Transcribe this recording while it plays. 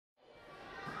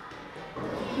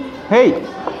Hey,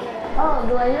 Oh,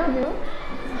 do I know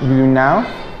you? you now?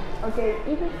 Okay,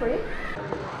 is it free?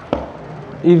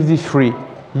 Is this free?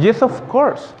 Yes, of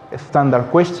course. Standard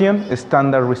question,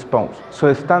 standard response.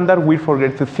 So standard we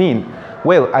forget to think.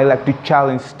 Well, I like to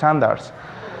challenge standards.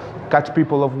 Catch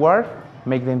people off guard,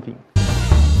 make them think.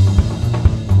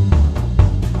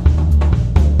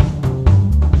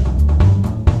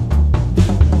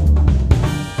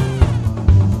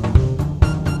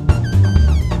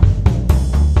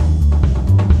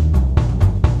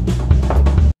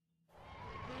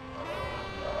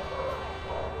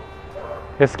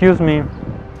 Excuse me,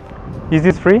 is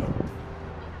this free?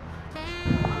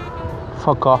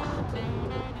 Fuck off.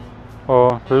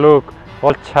 Oh, look,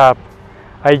 old chap,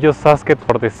 I just asked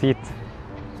for the seat.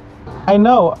 I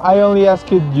know, I only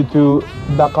asked you to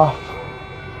duck off.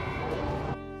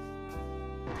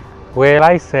 Well,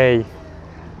 I say,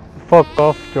 fuck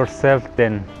off yourself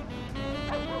then.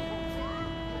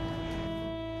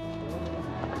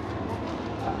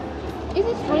 Is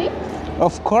it free?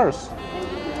 Of course.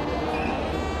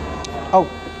 Oh,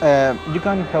 you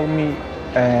can help me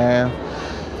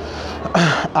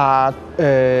a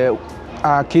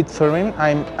kid serving.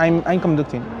 I'm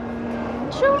conducting.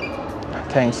 Sure.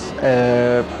 Thanks.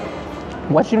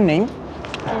 What's your name?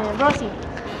 Rosie.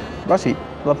 Rosie,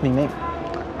 lovely name.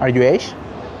 Are you age?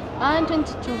 I'm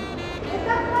 22.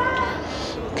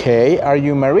 Okay, are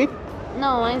you married?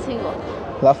 No, I'm single.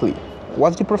 Lovely.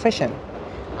 What's your profession?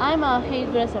 I'm a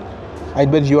hairdresser. I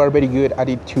bet you are very good at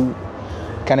it too.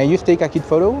 Can I just take a kid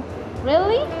photo?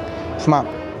 Really? Smart.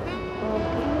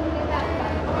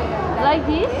 Like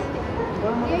this?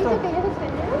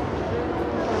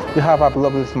 You have a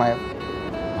lovely smile.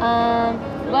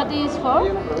 What is for?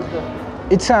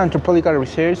 It's an anthropological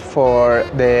research for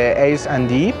the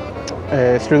S&D.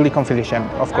 Strictly confidential,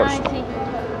 of course. I see.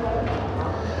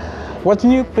 What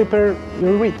newspaper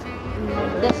you read?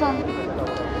 The sun.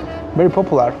 Very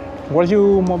popular. What's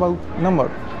your mobile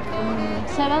number?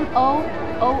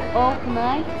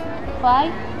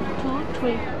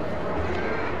 7009523.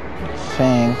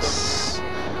 Thanks.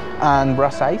 And bra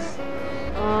size?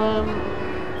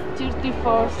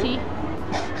 34C.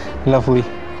 Lovely. Is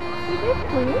it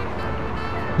free?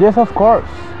 Yes, of course.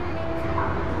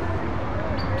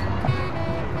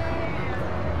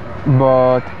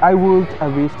 But I would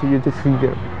advise to you to see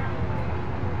there.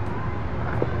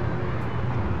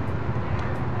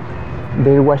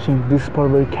 They're watching this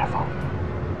part very careful.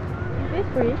 Is it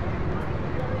free?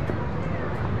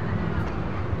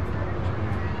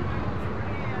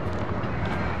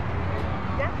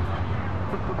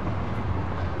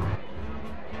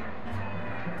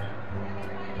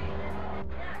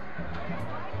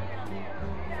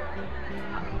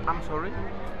 I'm sorry?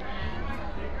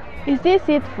 Is this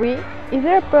seat free? Is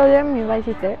there a problem if I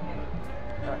sit there?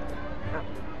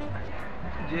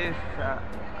 Yes, I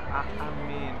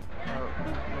mean,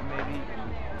 maybe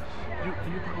you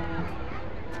could.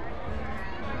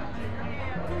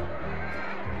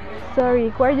 Sorry,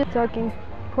 who are you talking?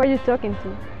 Who are you talking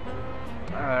to?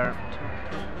 I'm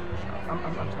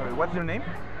sorry. What's your name?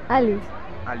 Alice.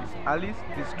 Alice. Alice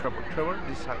is Trevor. Trevor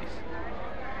is Alice.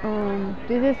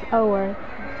 This is our.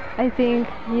 I think.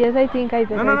 Yes, I think I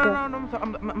did. No.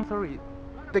 I'm sorry.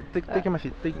 Take my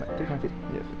seat. Take my seat.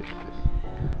 Yes, please.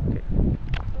 Okay.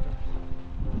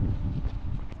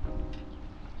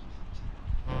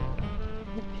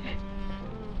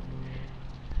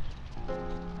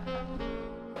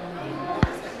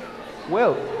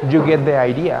 Well, you get the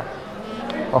idea.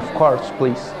 Of course,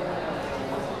 please.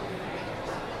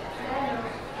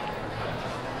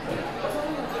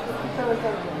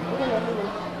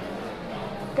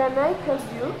 Can I help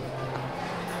you?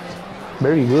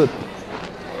 Very good.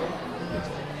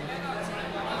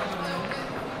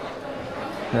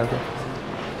 Okay.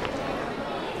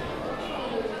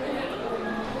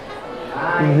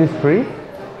 Is this free?